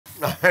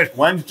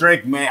When's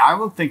Drake May? I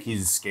would think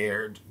he's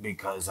scared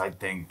because I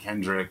think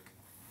Kendrick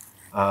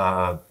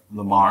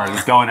Lamar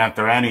is going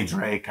after any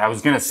Drake. I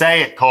was going to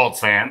say it, Colts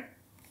fan.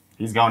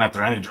 He's going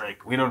after any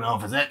Drake. We don't know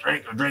if it's that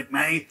Drake or Drake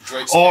May.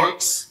 Drake's or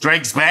cakes.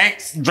 Drake's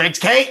Banks. Drake's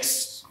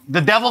cakes.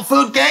 The devil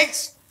food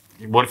cakes.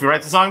 What if you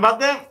write the song about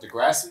them?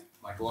 Degrassi.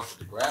 Might go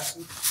after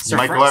Degrassi.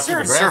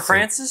 Sir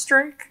Francis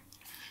Drake?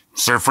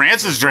 Sir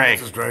Francis Drake.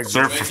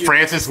 Sir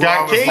Francis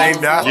got king.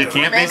 You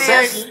can't be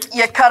safe.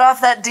 You cut off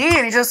that D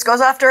and he just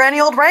goes after any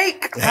old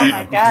rake. Oh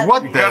my God.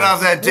 What You cut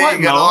off that D,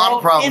 you got a lot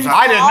of problems.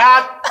 I did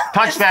not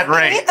touch that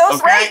rake. Eat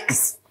those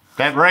rakes.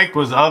 That rake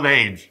was of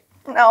age.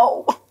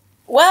 No.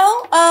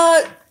 Well,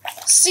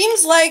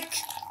 seems like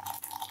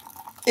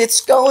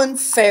it's going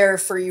fair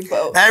for you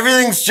both.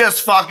 Everything's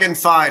just fucking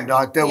fine,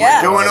 doctor.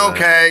 Yeah. We're doing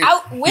okay.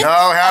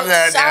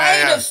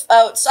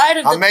 Outside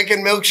of the, I'm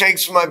making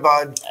milkshakes for my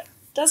bud.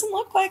 doesn't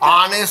look like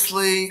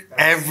Honestly,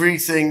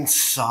 everything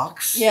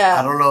sucks. Yeah.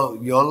 I don't know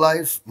your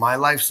life. My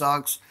life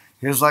sucks.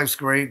 His life's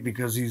great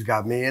because he's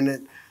got me in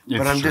it.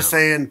 But I'm just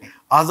saying,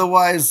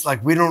 otherwise,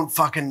 like, we don't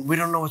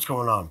know what's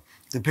going on.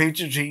 The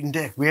Patriots are eating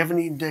dick. We haven't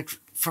eaten dick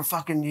for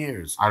fucking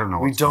years. I don't know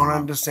We don't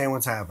understand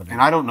what's happening.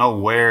 And I don't know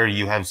where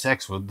you have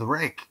sex with the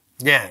rake.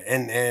 Yeah,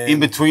 and in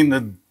between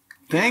the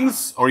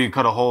things, or you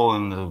cut a hole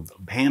in the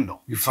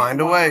handle. You find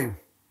a way.